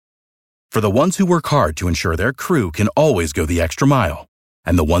For the ones who work hard to ensure their crew can always go the extra mile,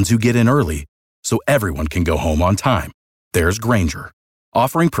 and the ones who get in early so everyone can go home on time, there's Grainger,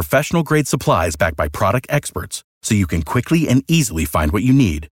 offering professional-grade supplies backed by product experts so you can quickly and easily find what you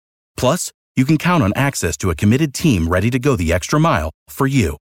need. Plus, you can count on access to a committed team ready to go the extra mile for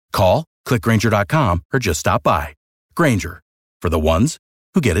you. Call, click Grainger.com, or just stop by. Grainger, for the ones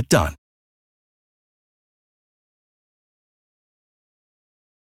who get it done.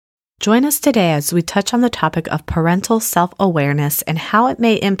 Join us today as we touch on the topic of parental self-awareness and how it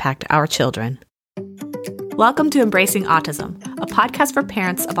may impact our children. Welcome to Embracing Autism, a podcast for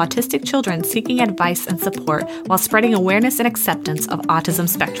parents of autistic children seeking advice and support while spreading awareness and acceptance of autism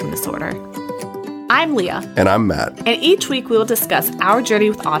spectrum disorder. I'm Leah. And I'm Matt. And each week we will discuss our journey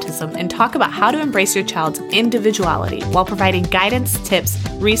with autism and talk about how to embrace your child's individuality while providing guidance, tips,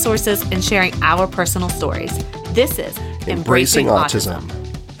 resources, and sharing our personal stories. This is Embracing Autism.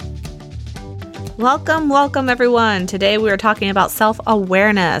 Welcome, everyone. Today we are talking about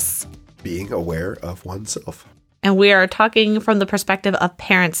self-awareness. Being aware of oneself. And we are talking from the perspective of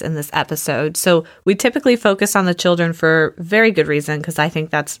parents in this episode. So we typically focus on the children for very good reason, because I think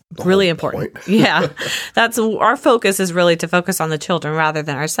that's really important. Yeah, that's our focus is really to focus on the children rather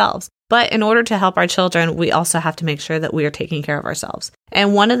than ourselves. But in order to help our children, we also have to make sure that we are taking care of ourselves.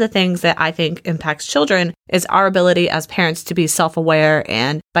 And one of the things that I think impacts children is our ability as parents to be self-aware.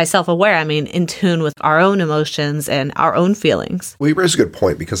 And by self-aware, I mean in tune with our own emotions and our own feelings. Well, you raise a good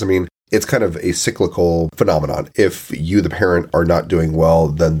point because, it's kind of a cyclical phenomenon. If you, the parent, are not doing well,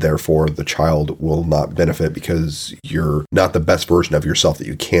 then therefore the child will not benefit because you're not the best version of yourself that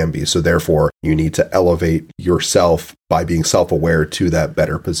you can be. So therefore, you need to elevate yourself by being self-aware to that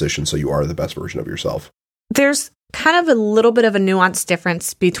better position so you are the best version of yourself. There's kind of a little bit of a nuanced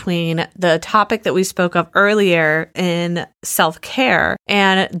difference between the topic that we spoke of earlier in self-care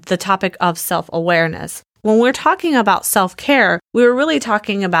and the topic of self-awareness. When we're talking about self-care, we were really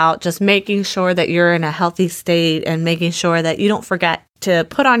talking about just making sure that you're in a healthy state and making sure that you don't forget to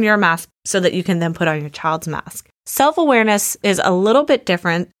put on your mask so that you can then put on your child's mask. Self-awareness is a little bit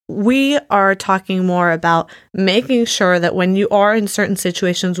different. We are talking more about making sure that when you are in certain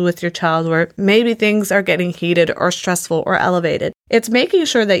situations with your child where maybe things are getting heated or stressful or elevated, it's making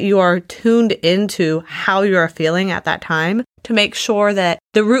sure that you are tuned into how you are feeling at that time to make sure that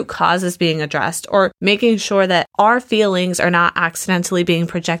the root cause is being addressed, or making sure that our feelings are not accidentally being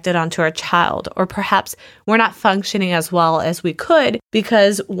projected onto our child, or perhaps we're not functioning as well as we could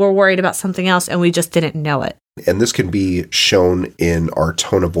because we're worried about something else and we just didn't know it. And this can be shown in our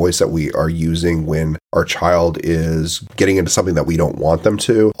tone of voice that we are using when our child is getting into something that we don't want them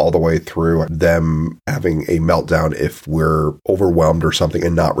to, all the way through them having a meltdown if we're overwhelmed or something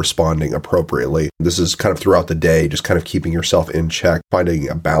and not responding appropriately. This is kind of throughout the day, just kind of keeping yourself in check, finding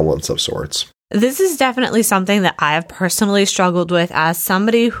a balance of sorts. This is definitely something that I have personally struggled with as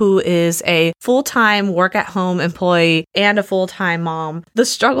somebody who is a full-time work-at-home employee and a full-time mom. The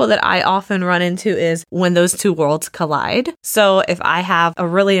struggle that I often run into is when those two worlds collide. So if I have a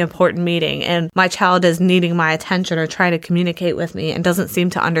really important meeting and my child is needing my attention or trying to communicate with me and doesn't seem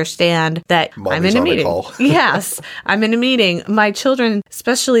to understand that I'm in a meeting. Yes, I'm in a meeting. My children,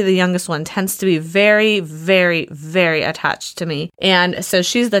 especially the youngest one, tends to be very, very, very attached to me. And so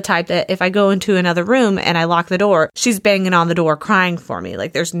she's the type that if I go into another room and I lock the door, she's banging on the door crying for me.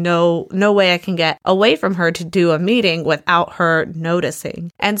 Like there's no way I can get away from her to do a meeting without her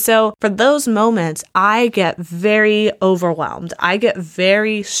noticing. And so for those moments, I get very overwhelmed. I get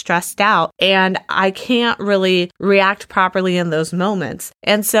very stressed out and I can't really react properly in those moments.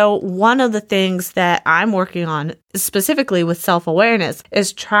 And so one of the things that I'm working on specifically with self-awareness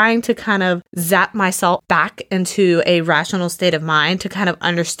is trying to kind of zap myself back into a rational state of mind to kind of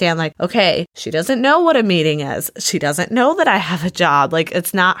understand like, okay, she doesn't know what a meeting is. She doesn't know that I have a job. Like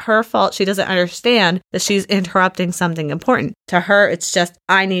it's not her fault. She doesn't understand that she's interrupting something important. To her, it's just,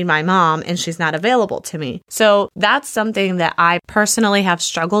 I need my mom and she's not available to me. So that's something that I personally have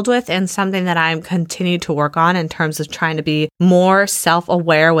struggled with and something that I'm continuing to work on in terms of trying to be more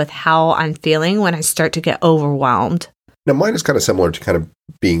self-aware with how I'm feeling when I start to get overwhelmed. Now, mine is kind of similar to kind of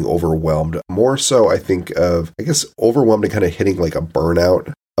being overwhelmed. More so, I think of, overwhelmed and kind of hitting like a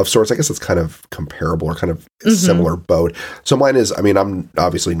burnout of sorts. I guess it's kind of comparable or kind of similar boat. So mine is, I'm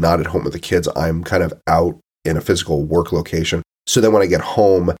obviously not at home with the kids. I'm kind of out in a physical work location. So then when I get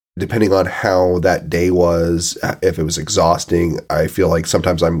home, depending on how that day was, if it was exhausting, I feel like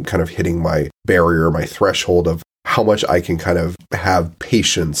sometimes I'm kind of hitting my barrier, my threshold of how much I can kind of have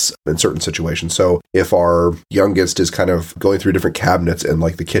patience in certain situations. So if our youngest is kind of going through different cabinets in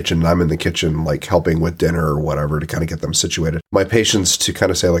like the kitchen, and I'm in the kitchen like helping with dinner or whatever to kind of get them situated, my patience to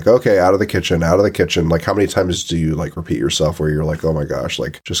kind of say like, okay, out of the kitchen, like how many times do you like repeat yourself where you're like, oh my gosh,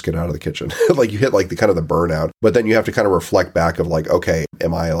 like just get out of the kitchen. Like you hit like the kind of the burnout, but then you have to kind of reflect back of like, okay,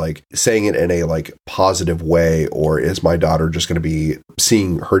 am I like saying it in a like positive way, or is my daughter just going to be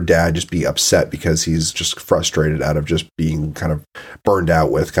seeing her dad just be upset because he's just frustrated out of just being kind of burned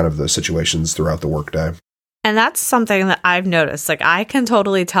out with kind of the situations throughout the workday? And that's something that I've noticed. Like, I can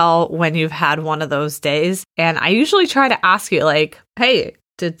totally tell when you've had one of those days. And I usually try to ask you, like, hey,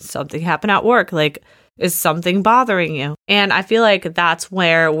 did something happen at work? Like, is something bothering you? And I feel like that's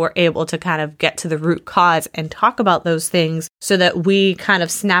where we're able to kind of get to the root cause and talk about those things so that we kind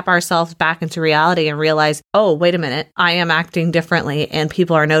of snap ourselves back into reality and realize, oh, wait a minute, I am acting differently and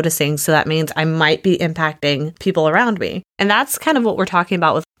people are noticing. So that means I might be impacting people around me. And that's kind of what we're talking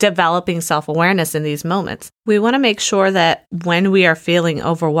about with developing self-awareness in these moments. We want to make sure that when we are feeling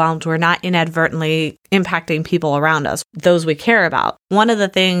overwhelmed, we're not inadvertently impacting people around us, those we care about. One of the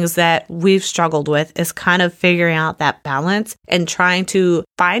things that we've struggled with is kind of figuring out that balance and trying to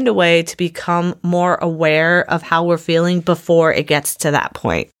find a way to become more aware of how we're feeling before it gets to that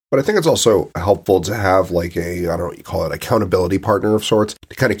point. But I think it's also helpful to have like I don't know what you call it, accountability partner of sorts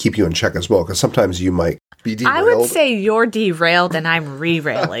to kind of keep you in check as well. Because sometimes you might be derailed. I would say you're derailed and I'm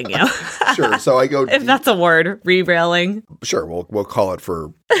re-railing you. Sure. So I go... if that's a word, re-railing. Sure. We'll call it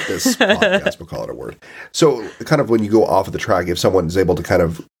for this podcast. We'll call it a word. So kind of when you go off of the track, if someone is able to kind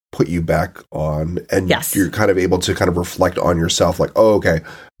of put you back on and yes. You're kind of able to kind of reflect on yourself like, oh, okay,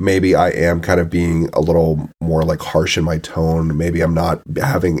 maybe I am kind of being a little more like harsh in my tone. Maybe I'm not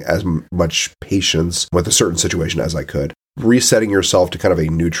having as much patience with a certain situation as I could. Resetting yourself to kind of a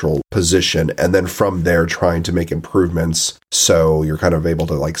neutral position and then from there trying to make improvements so you're kind of able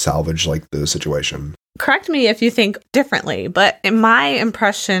to like salvage like the situation. Correct me if you think differently, but in my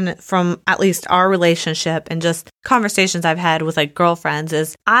impression from at least our relationship and just conversations I've had with like girlfriends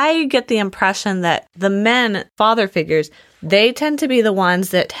is I get the impression that the men, father figures, they tend to be the ones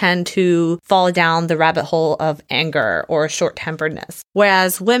that tend to fall down the rabbit hole of anger or short-temperedness.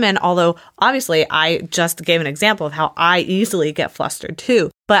 Whereas women, although obviously I just gave an example of how I easily get flustered too,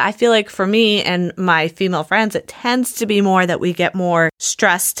 but I feel like for me and my female friends, it tends to be more that we get more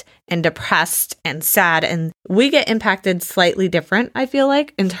stressed and depressed and sad, and we get impacted slightly different, I feel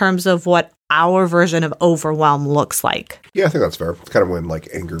like, in terms of what our version of overwhelm looks like. Yeah, I think that's fair. It's kind of when like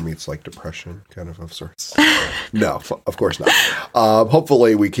anger meets like depression, kind of sorts. No, of course not.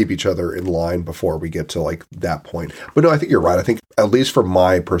 Hopefully we keep each other in line before we get to like that point. But no, I think you're right. I think at least from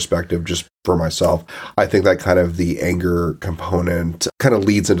my perspective, just for myself, I think that kind of the anger component kind of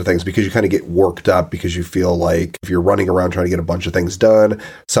leads into things because you kind of get worked up because you feel like if you're running around trying to get a bunch of things done,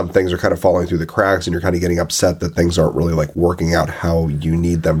 some things are kind of falling through the cracks and you're kind of getting upset that things aren't really like working out how you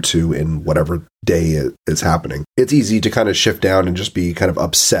need them to in whatever day is happening. It's easy to kind of shift down and just be kind of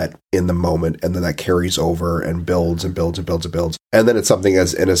upset in the moment. And then that carries over and builds and builds and builds and builds. And then it's something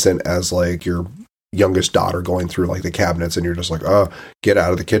as innocent as like your youngest daughter going through like the cabinets and you're just like, oh, get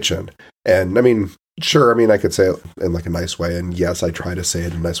out of the kitchen. And I mean, sure. I mean, I could say it in like a nice way. And yes, I try to say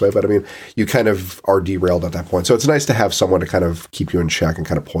it in a nice way, but I mean, you kind of are derailed at that point. So it's nice to have someone to kind of keep you in check and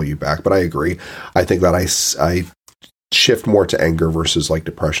kind of pull you back. But I agree. I think that I shift more to anger versus like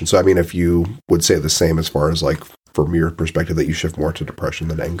depression. So, I mean, if you would say the same as far as like from your perspective that you shift more to depression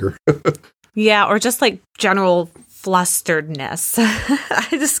than anger. Yeah. Or just like general flusteredness. I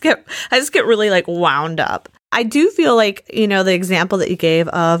just get really like wound up. I do feel like, you know, the example that you gave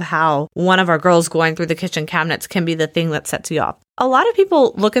of how one of our girls going through the kitchen cabinets can be the thing that sets you off. A lot of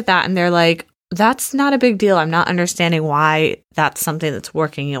people look at that and they're like, that's not a big deal. I'm not understanding why that's something that's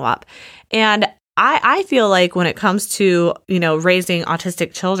working you up. And I feel like when it comes to, you know, raising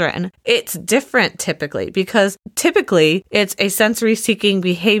autistic children, it's different typically because typically it's a sensory seeking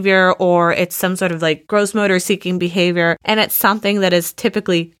behavior or it's some sort of like gross motor seeking behavior. And it's something that is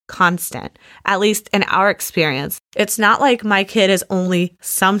typically constant, at least in our experience. It's not like my kid is only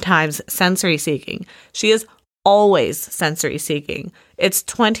sometimes sensory seeking. She is always sensory seeking. It's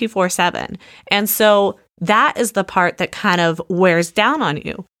 24/7. And so that is the part that kind of wears down on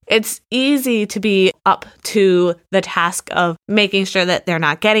you. It's easy to be up to the task of making sure that they're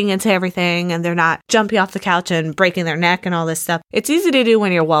not getting into everything and they're not jumping off the couch and breaking their neck and all this stuff. It's easy to do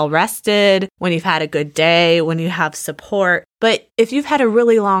when you're well rested, when you've had a good day, when you have support. But if you've had a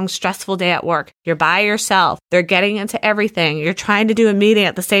really long, stressful day at work, you're by yourself, they're getting into everything, you're trying to do a meeting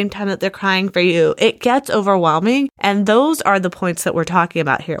at the same time that they're crying for you, it gets overwhelming. And those are the points that we're talking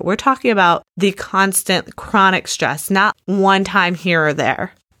about here. We're talking about the constant chronic stress, not one time here or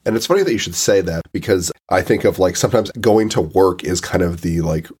there. And it's funny that you should say that, because I think of like sometimes going to work is kind of the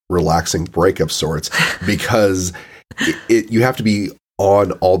like relaxing break of sorts, because you have to be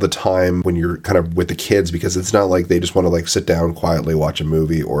on all the time when you're kind of with the kids, because it's not like they just want to like sit down quietly, watch a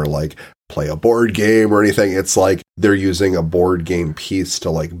movie or like play a board game or anything. It's like they're using a board game piece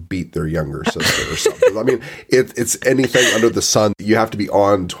to like beat their younger sister or something. I mean, it's anything under the sun. You have to be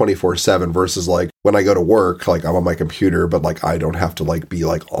on 24/7 versus like when I go to work, like I'm on my computer, but like I don't have to like be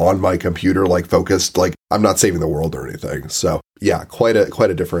like on my computer, like focused, like I'm not saving the world or anything. So yeah, quite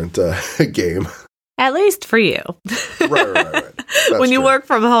a different game. At least for you. Right. When you true. work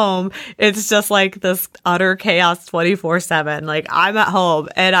from home, it's just like this utter chaos 24/7. Like I'm at home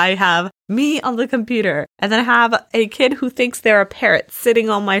and I have me on the computer, and then I have a kid who thinks they're a parrot sitting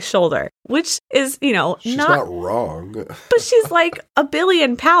on my shoulder, which is, she's not wrong. But she's like a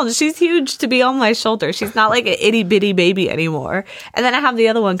billion pounds. She's huge to be on my shoulder. She's not like an itty bitty baby anymore. And then I have the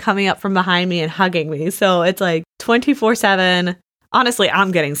other one coming up from behind me and hugging me. So it's like 24/7. Honestly,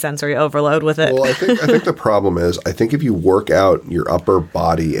 I'm getting sensory overload with it. Well, I think the problem is, I think if you work out your upper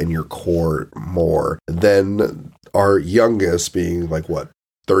body and your core more, then our youngest, being like, what,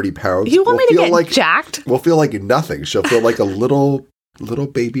 30 pounds? You want me to get jacked? We'll feel like nothing. She'll feel like a little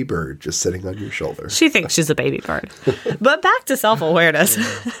baby bird just sitting on your shoulder. She thinks she's a baby bird. But back to self-awareness.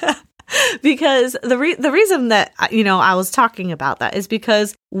 Because the reason that, I was talking about that is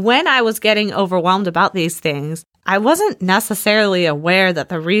because when I was getting overwhelmed about these things, I wasn't necessarily aware that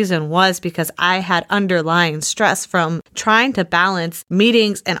the reason was because I had underlying stress from trying to balance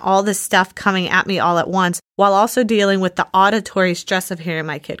meetings and all this stuff coming at me all at once, while also dealing with the auditory stress of hearing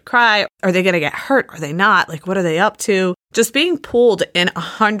my kid cry. Are they going to get hurt? Are they not? Like, what are they up to? Just being pulled in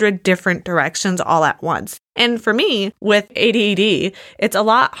 100 different directions all at once. And for me, with ADD, it's a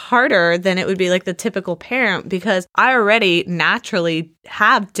lot harder than it would be like the typical parent, because I already naturally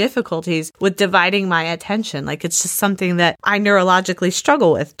have difficulties with dividing my attention. Like, it's just something that I neurologically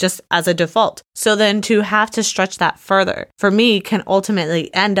struggle with just as a default. So then to have to stretch that further, for me, can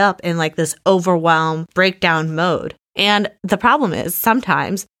ultimately end up in like this overwhelm, breakdown mode. And the problem is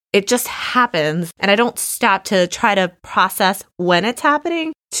sometimes it just happens, and I don't stop to try to process when it's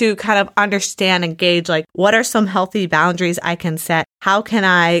happening, to kind of understand and gauge, like, what are some healthy boundaries I can set? How can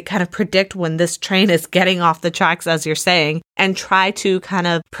I kind of predict when this train is getting off the tracks, as you're saying, and try to kind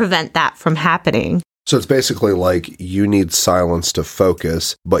of prevent that from happening? So it's basically like you need silence to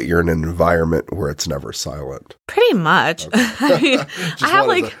focus, but you're in an environment where it's never silent. Pretty much. Okay. I mean, I have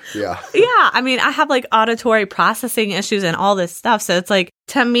like, I have like auditory processing issues and all this stuff. So it's like,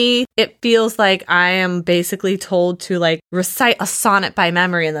 to me, it feels like I am basically told to like recite a sonnet by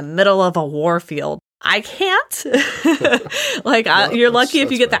memory in the middle of a war field. I can't. You're lucky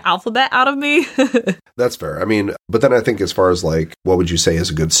if you get the alphabet out of me. That's fair. I mean, but then I think as far as like, what would you say is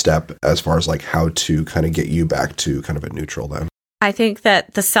a good step as far as like how to kind of get you back to kind of a neutral then? I think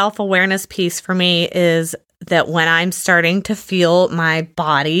that the self-awareness piece for me is that when I'm starting to feel my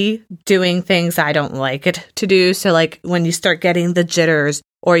body doing things I don't like it to do. So like when you start getting the jitters,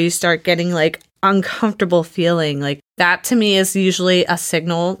 or you start getting like uncomfortable feeling, like that to me is usually a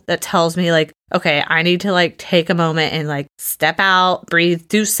signal that tells me like, okay, I need to like take a moment and like step out, breathe,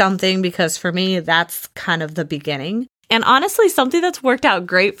 do something, because for me, that's kind of the beginning. And honestly, something that's worked out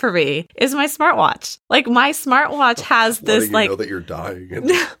great for me is my smartwatch. Like my smartwatch has this you like, know that you're dying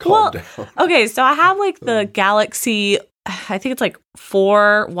and calm down. Okay, so I have like the Galaxy, I think it's like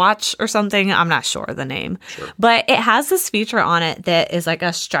 4 watch or something. I'm not sure the name, but it has this feature on it that is like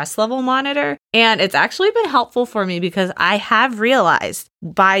a stress level monitor. And it's actually been helpful for me because I have realized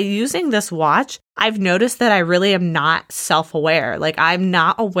by using this watch, I've noticed that I really am not self-aware. Like I'm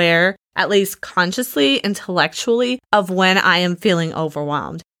not aware, at least consciously, intellectually, of when I am feeling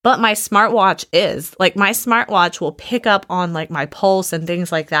overwhelmed. But my smartwatch is. Like my smartwatch will pick up on like my pulse and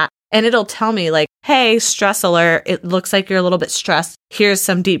things like that. And it'll tell me like, hey, stress alert, it looks like you're a little bit stressed. Here's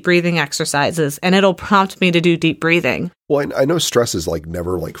some deep breathing exercises. And it'll prompt me to do deep breathing. Well, I know stress is like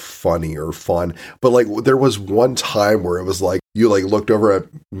never like funny or fun, but like there was one time where it was like you like looked over at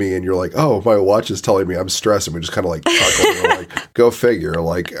me and you're like, oh, my watch is telling me I'm stressed. And we just kind of like chuckled and we're like, go figure.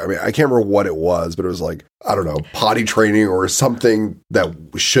 Like, I mean, I can't remember what it was, but it was like, I don't know, potty training or something that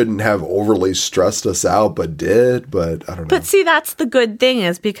shouldn't have overly stressed us out, but did. But I don't know. But see, that's the good thing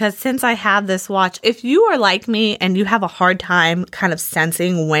is because since I have this watch, if you are like me and you have a hard time kind of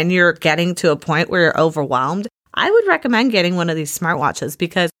sensing when you're getting to a point where you're overwhelmed, I would recommend getting one of these smartwatches,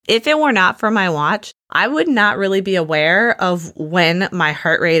 because if it were not for my watch, I would not really be aware of when my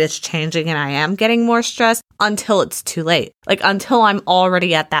heart rate is changing and I am getting more stressed until it's too late. Like until I'm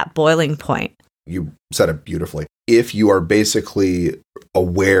already at that boiling point. You said it beautifully. If you are basically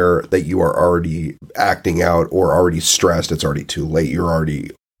aware that you are already acting out or already stressed, it's already too late. You're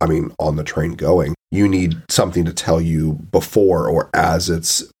already, on the train going. You need something to tell you before or as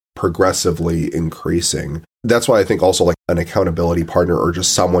it's progressively increasing. That's why I think also like an accountability partner or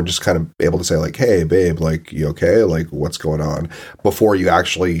just someone just kind of able to say like, hey, babe, like, you okay? Like, what's going on? Before you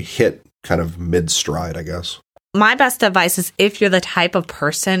actually hit kind of mid-stride, I guess. My best advice is if you're the type of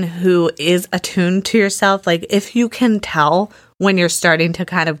person who is attuned to yourself, like if you can tell when you're starting to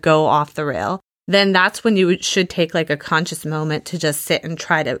kind of go off the rail, then that's when you should take like a conscious moment to just sit and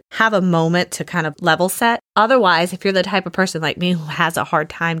try to have a moment to kind of level set. Otherwise, if you're the type of person like me who has a hard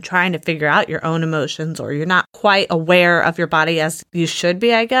time trying to figure out your own emotions, or you're not quite aware of your body as you should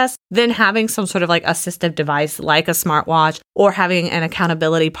be, I guess, then having some sort of like assistive device like a smartwatch or having an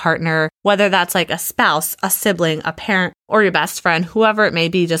accountability partner, whether that's like a spouse, a sibling, a parent, or your best friend, whoever it may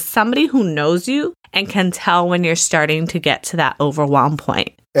be, just somebody who knows you and can tell when you're starting to get to that overwhelm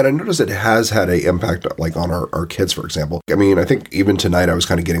point. And I noticed it has had an impact like on our kids, for example. I think even tonight I was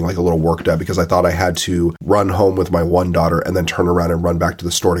kind of getting like a little worked up because I thought I had to run home with my one daughter and then turn around and run back to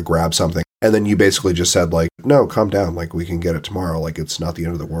the store to grab something. And then you basically just said like, no, calm down. Like we can get it tomorrow. Like it's not the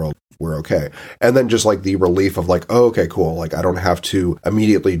end of the world. We're okay. And then just like the relief of like, oh, okay, cool. Like I don't have to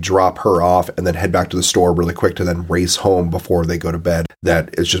immediately drop her off and then head back to the store really quick to then race home before they go to bed. That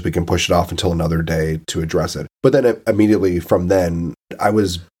it's just, we can push it off until another day to address it. But then immediately from then I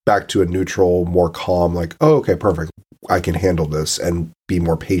was back to a neutral, more calm, like, oh, okay, perfect. I can handle this and be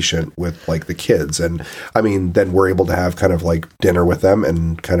more patient with like the kids. And then we're able to have kind of like dinner with them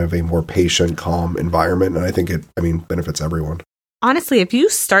and kind of a more patient, calm environment. And I think it benefits everyone. Honestly, if you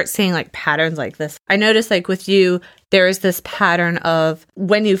start seeing like patterns like this, I notice like with you, there is this pattern of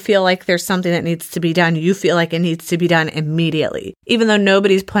when you feel like there's something that needs to be done, you feel like it needs to be done immediately. Even though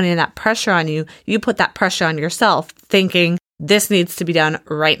nobody's putting that pressure on you, you put that pressure on yourself thinking this needs to be done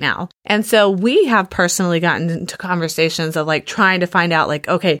right now. And so we have personally gotten into conversations of like trying to find out like,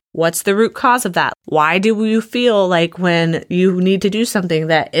 okay, what's the root cause of that? Why do you feel like when you need to do something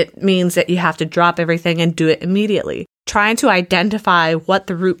that it means that you have to drop everything and do it immediately? Trying to identify what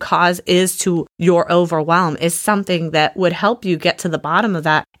the root cause is to your overwhelm is something that would help you get to the bottom of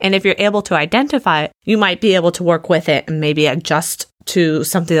that. And if you're able to identify it, you might be able to work with it and maybe adjust to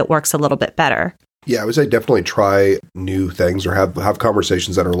something that works a little bit better. Yeah, I would say definitely try new things or have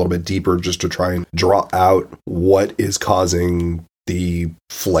conversations that are a little bit deeper just to try and draw out what is causing the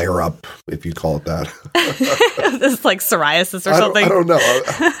flare up, if you call it that. This is like psoriasis or something. I don't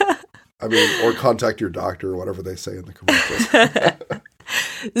know. Or contact your doctor or whatever they say in the commercials.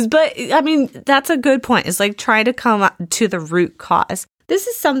 But that's a good point. It's like trying to come to the root cause. This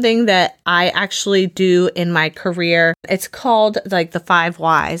is something that I actually do in my career. It's called like the 5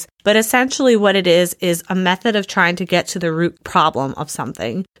 whys. But essentially what it is a method of trying to get to the root problem of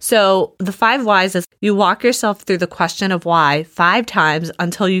something. So the 5 whys is you walk yourself through the question of why 5 times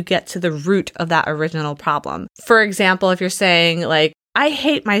until you get to the root of that original problem. For example, if you're saying like, I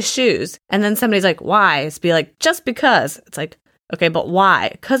hate my shoes. And then somebody's like, why? It's be like, just because. It's like, okay, but why?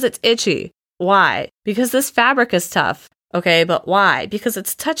 Because it's itchy. Why? Because this fabric is tough. Okay, but why? Because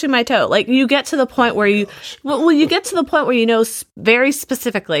it's touching my toe. Like you get to the point where you get to the point where you know very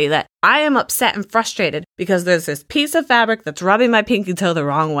specifically that I am upset and frustrated because there's this piece of fabric that's rubbing my pinky toe the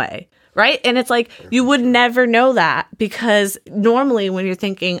wrong way. Right? And it's like, you would never know that because normally when you're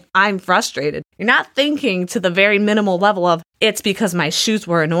thinking, I'm frustrated, you're not thinking to the very minimal level of, it's because my shoes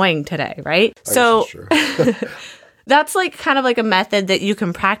were annoying today, right? So that's like kind of like a method that you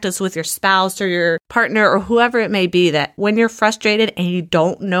can practice with your spouse or your partner or whoever it may be, that when you're frustrated and you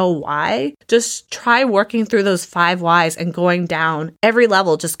don't know why, just try working through those 5 whys and going down every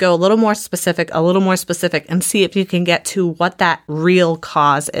level. Just go a little more specific and see if you can get to what that real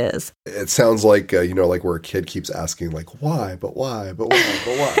cause is. It sounds like, like where a kid keeps asking like, why, but why, but why,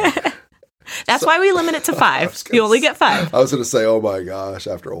 but why? That's why we limit it to 5. You only get 5. I was going to say, oh my gosh,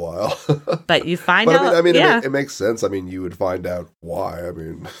 after a while. But you find out. It makes sense. You would find out why.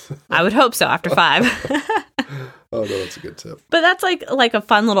 I would hope so after 5. Oh, no, that's a good tip. But that's like a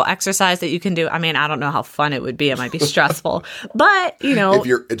fun little exercise that you can do. I don't know how fun it would be. It might be stressful. But,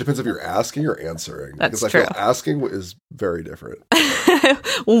 it depends if you're asking or answering. That's because true. I feel asking is very different.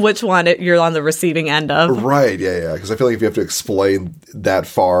 Which one you're on the receiving end of. Right, yeah. Because I feel like if you have to explain that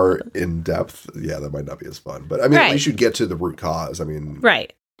far in depth, that might not be as fun. But, at least you get to the root cause.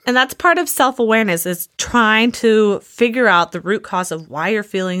 Right. And that's part of self-awareness, is trying to figure out the root cause of why you're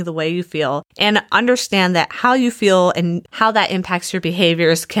feeling the way you feel and understand that how you feel and how that impacts your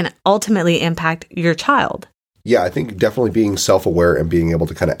behaviors can ultimately impact your child. Yeah, I think definitely being self-aware and being able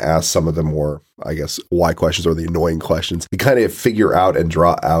to kind of ask some of the more, I guess, why questions or the annoying questions, you kind of figure out and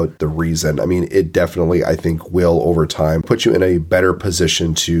draw out the reason. I mean, it definitely, I think, will over time put you in a better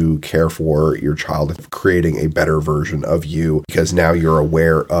position to care for your child, creating a better version of you, because now you're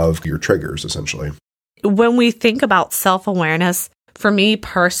aware of your triggers, essentially. When we think about self-awareness, for me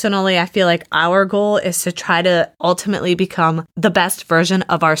personally, I feel like our goal is to try to ultimately become the best version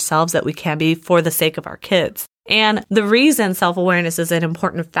of ourselves that we can be for the sake of our kids. And the reason self-awareness is an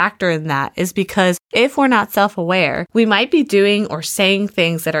important factor in that is because if we're not self-aware, we might be doing or saying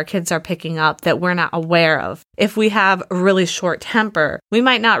things that our kids are picking up that we're not aware of. If we have a really short temper, we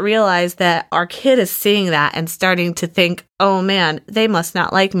might not realize that our kid is seeing that and starting to think, oh man, they must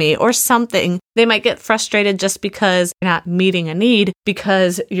not like me or something. They might get frustrated just because you're not meeting a need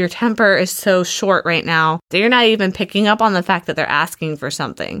because your temper is so short right now that you're not even picking up on the fact that they're asking for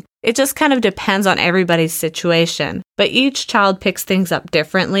something. It just kind of depends on everybody's situation. But each child picks things up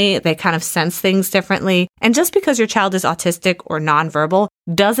differently. They kind of sense things differently. And just because your child is autistic or nonverbal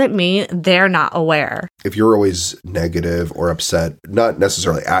doesn't mean they're not aware. If you're always negative or upset, not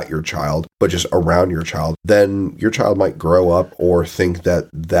necessarily at your child, but just around your child, then your child might grow up or think that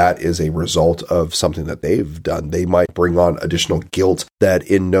that is a result of something that they've done. They might bring on additional guilt that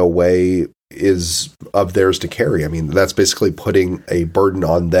in no way is of theirs to carry. I mean, that's basically putting a burden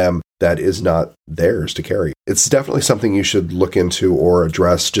on them that is not theirs to carry. It's definitely something you should look into or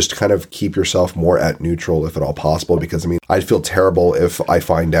address, just to kind of keep yourself more at neutral if at all possible. Because I mean, I'd feel terrible if I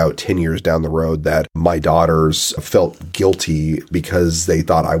find out 10 years down the road that my daughters felt guilty because they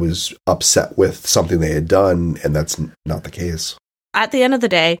thought I was upset with something they had done, and that's not the case. At the end of the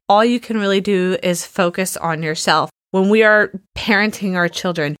day, all you can really do is focus on yourself. When we are parenting our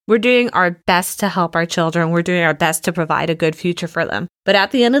children, we're doing our best to help our children. We're doing our best to provide a good future for them. But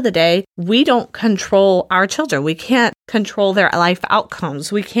at the end of the day, we don't control our children. We can't control their life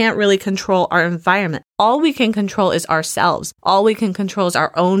outcomes. We can't really control our environment. All we can control is ourselves. All we can control is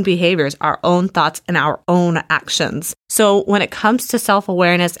our own behaviors, our own thoughts, and our own actions. So when it comes to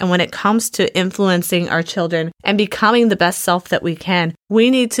self-awareness and when it comes to influencing our children and becoming the best self that we can, we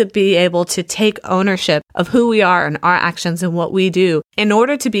need to be able to take ownership of who we are and our actions and what we do in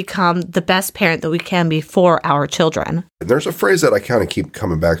order to become the best parent that we can be for our children. And there's a phrase that I kind of keep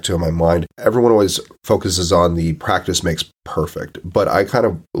coming back to in my mind. Everyone always focuses on the practice makes perfect, but I kind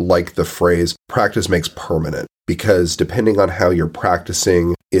of like the phrase practice makes permanent, because depending on how you're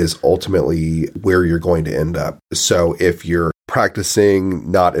practicing is ultimately where you're going to end up. So if you're practicing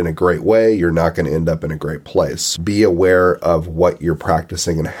not in a great way, you're not going to end up in a great place. Be aware of what you're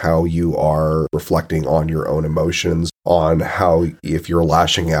practicing and how you are reflecting on your own emotions, on how, if you're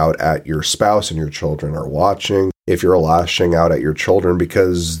lashing out at your spouse and your children are watching, if you're lashing out at your children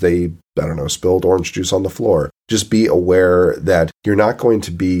because they, spilled orange juice on the floor. Just be aware that you're not going to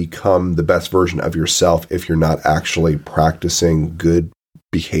become the best version of yourself if you're not actually practicing good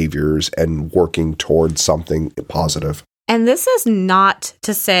behaviors and working towards something positive. And this is not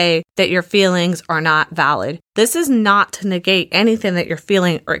to say that your feelings are not valid. This is not to negate anything that you're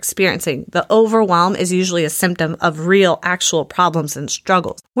feeling or experiencing. The overwhelm is usually a symptom of real, actual problems and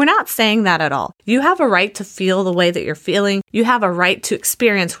struggles. We're not saying that at all. You have a right to feel the way that you're feeling. You have a right to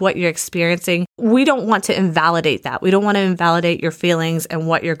experience what you're experiencing. We don't want to invalidate that. We don't want to invalidate your feelings and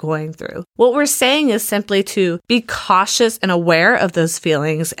what you're going through. What we're saying is simply to be cautious and aware of those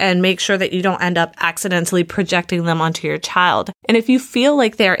feelings and make sure that you don't end up accidentally projecting them onto your child. And if you feel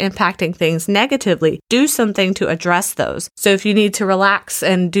like they're impacting things negatively, do something to address those. So if you need to relax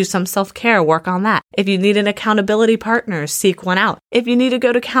and do some self-care, work on that. If you need an accountability partner, seek one out. If you need to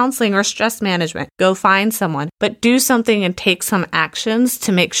go to counseling or stress management, go find someone. But do something and take some actions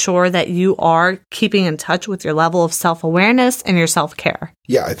to make sure that you are keeping in touch with your level of self-awareness and your self-care.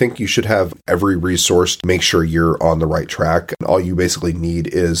 Yeah, I think you should have every resource to make sure you're on the right track. And all you basically need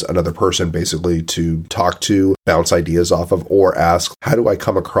is another person basically to talk to, bounce ideas off of, or ask, how do I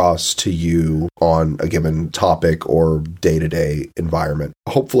come across to you on a given topic or day-to-day environment?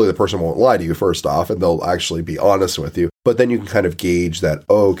 Hopefully the person won't lie to you first off, and they'll actually be honest with you. But then you can kind of gauge that,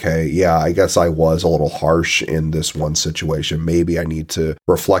 okay, yeah, I guess I was a little harsh in this one situation. Maybe I need to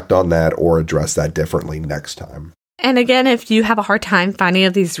reflect on that or address that differently next time. And again, if you have a hard time finding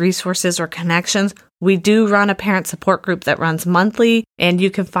of these resources or connections, we do run a parent support group that runs monthly, and you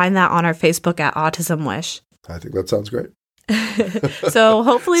can find that on our Facebook at Autism Wish. I think that sounds great. So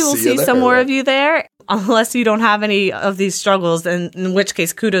hopefully we'll see there, some more right? of you there, unless you don't have any of these struggles, in which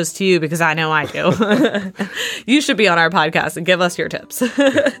case kudos to you, because I know I do. You should be on our podcast and give us your tips.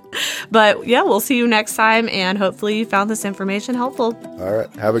 But yeah, we'll see you next time, and hopefully you found this information helpful. All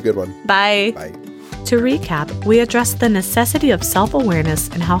right. Have a good one. Bye. Bye. To recap, we addressed the necessity of self-awareness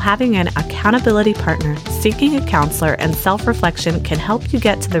and how having an accountability partner, seeking a counselor, and self-reflection can help you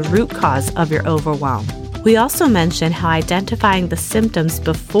get to the root cause of your overwhelm. We also mentioned how identifying the symptoms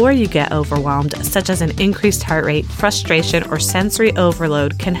before you get overwhelmed, such as an increased heart rate, frustration, or sensory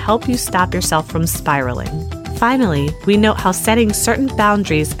overload, can help you stop yourself from spiraling. Finally, we note how setting certain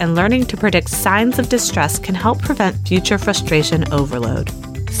boundaries and learning to predict signs of distress can help prevent future frustration overload.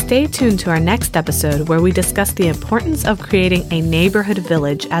 Stay tuned to our next episode, where we discuss the importance of creating a neighborhood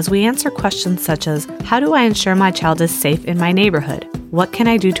village as we answer questions such as, how do I ensure my child is safe in my neighborhood? What can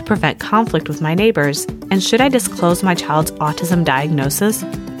I do to prevent conflict with my neighbors? And should I disclose my child's autism diagnosis?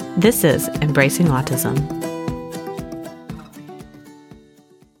 This is Embracing Autism.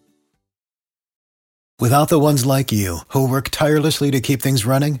 Without the ones like you, who work tirelessly to keep things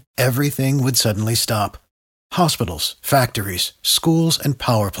running, everything would suddenly stop. Hospitals, factories, schools, and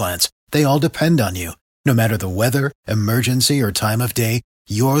power plants, they all depend on you. No matter the weather, emergency, or time of day,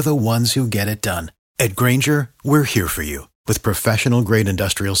 you're the ones who get it done. At Grainger, we're here for you with professional-grade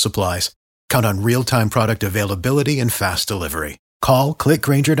industrial supplies. Count on real-time product availability and fast delivery. Call, click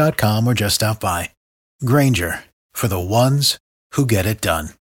Grainger.com, or just stop by. Grainger, for the ones who get it done.